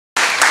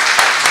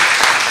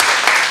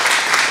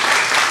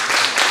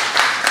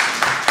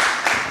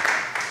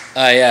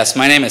Yes,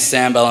 my name is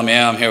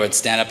StandUP-America. I'm here with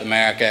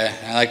StandUP-America.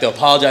 I'd like to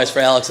apologize for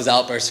Alex's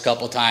outburst a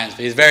couple times,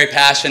 but he's very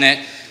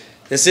passionate.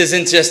 This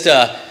isn't just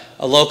a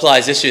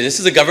localized issue. This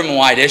is a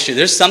government-wide issue.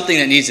 There's something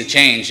that needs to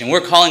change, and we're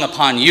calling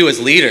upon you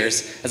as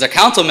leaders, as our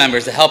council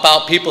members, to help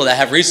out people that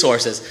have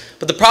resources.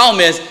 But the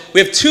problem is, we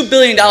have $2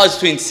 billion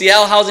between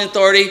Seattle Housing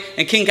Authority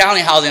and King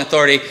County Housing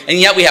Authority, and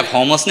yet we have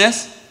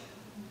homelessness.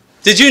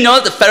 Did you know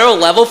that the federal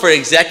level for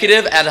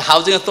executive at a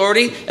housing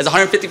authority is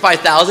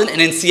 $155,000,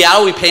 and in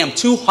Seattle we pay them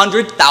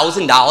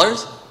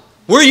 $200,000?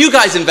 Where are you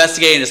guys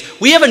investigating this?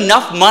 We have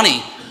enough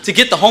money to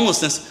get the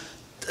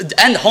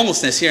end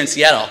homelessness here in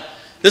Seattle.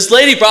 This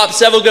lady brought up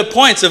several good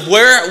points of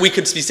where we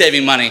could be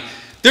saving money.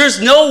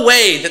 There's no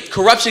way that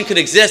corruption could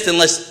exist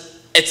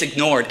unless it's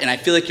ignored, and I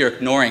feel like you're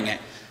ignoring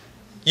it.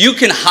 You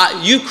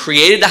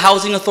created the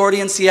housing authority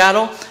in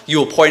Seattle,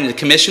 you appointed the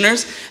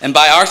commissioners, and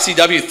by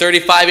RCW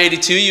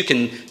 3582 you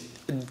can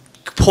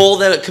pull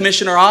the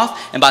commissioner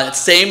off, and by that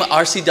same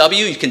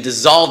RCW you can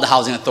dissolve the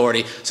housing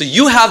authority. So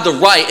you have the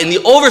right and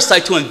the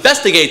oversight to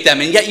investigate them,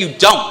 and yet you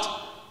don't.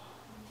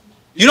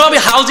 You know how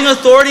many housing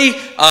authority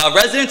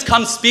residents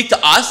come speak to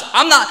us?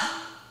 I'm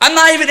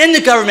not even in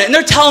the government, and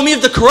they're telling me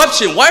of the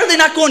corruption. Why are they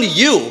not going to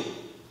you?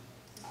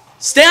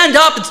 Stand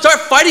up and start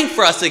fighting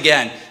for us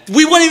again.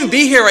 We wouldn't even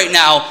be here right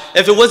now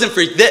if it wasn't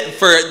for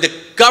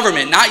the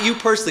government, not you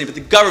personally, but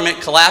the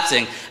government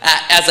collapsing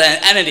as an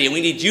entity. And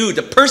we need you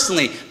to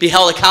personally be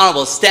held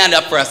accountable, stand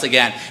up for us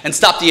again, and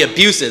stop the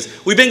abuses.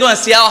 We've been going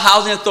to Seattle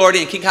Housing Authority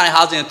and King County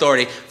Housing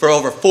Authority for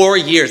over 4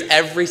 years,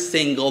 every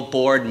single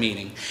board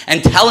meeting,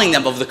 and telling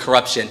them of the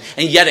corruption,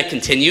 and yet it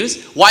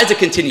continues. Why does it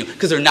continue?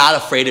 Because they're not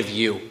afraid of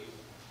you.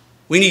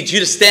 We need you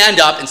to stand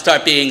up and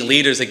start being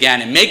leaders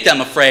again and make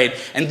them afraid,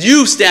 and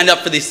you stand up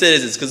for these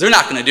citizens, because they're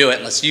not going to do it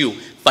unless you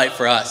fight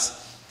for us.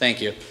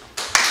 Thank you.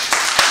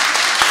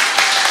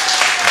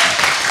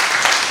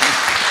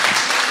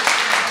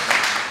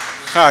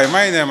 Hi,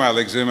 my name is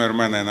Alex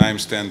Zimmerman, and I'm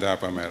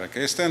StandUP-America.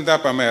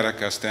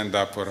 StandUP-America, stand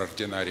up for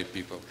ordinary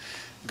people.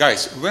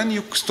 Guys, when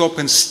you stop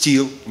and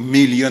steal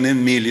 $1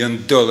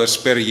 million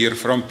per year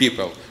from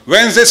people,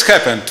 when this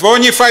happened,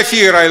 25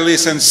 years I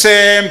listen,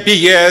 same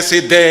BS,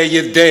 a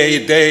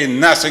day,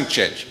 nothing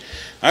changed.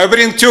 I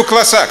bring 2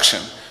 class action.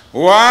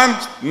 One,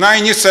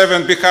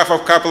 97 behalf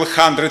of couple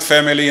hundred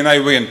family, and I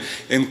win.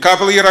 And a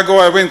couple years ago,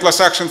 I win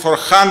class action for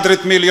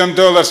 $100 million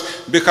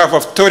behalf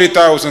of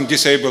 30,000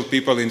 disabled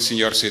people in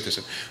senior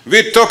citizen.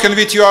 We're talking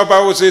with you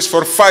about this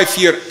for 5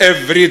 years,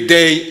 every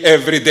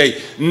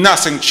day,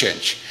 nothing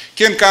changed.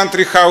 King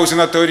Country Housing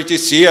Authority,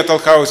 Seattle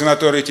Housing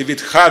Authority,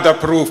 with HUD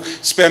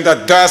approved, spend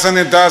a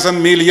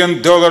dozen million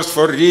dollars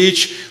for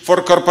rich,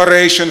 for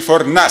corporation,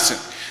 for nothing.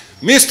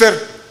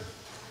 Mr.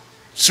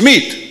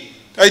 Smith,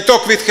 I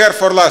talked with her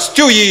for last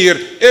 2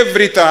 years,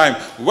 every time.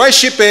 Why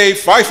she pay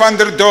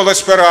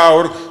 $500 per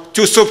hour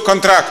to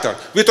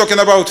subcontractor? We're talking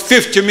about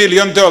 $50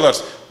 million.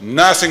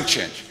 Nothing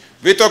changed.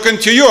 We're talking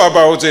to you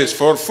about this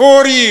for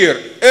 4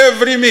 years,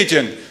 every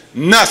meeting.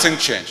 Nothing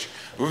changed.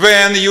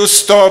 When you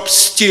stop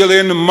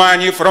stealing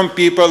money from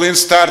people and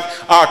start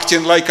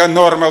acting like a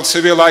normal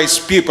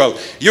civilized people,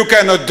 you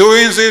cannot do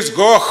this,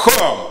 go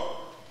home.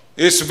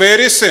 It's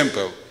very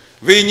simple.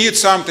 We need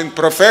something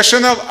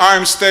professional.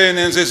 I'm staying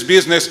in this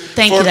business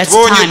for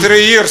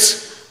 23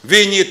 years.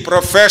 We need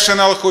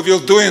professionals who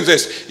will do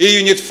this.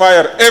 You need to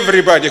fire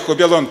everybody who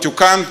belongs to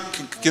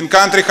King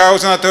Country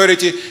Housing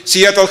Authority,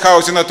 Seattle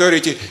Housing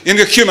Authority, in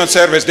the Human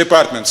Service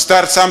Department.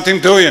 Start something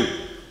doing.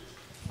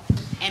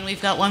 And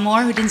we've got one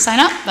more who didn't sign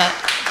up, but...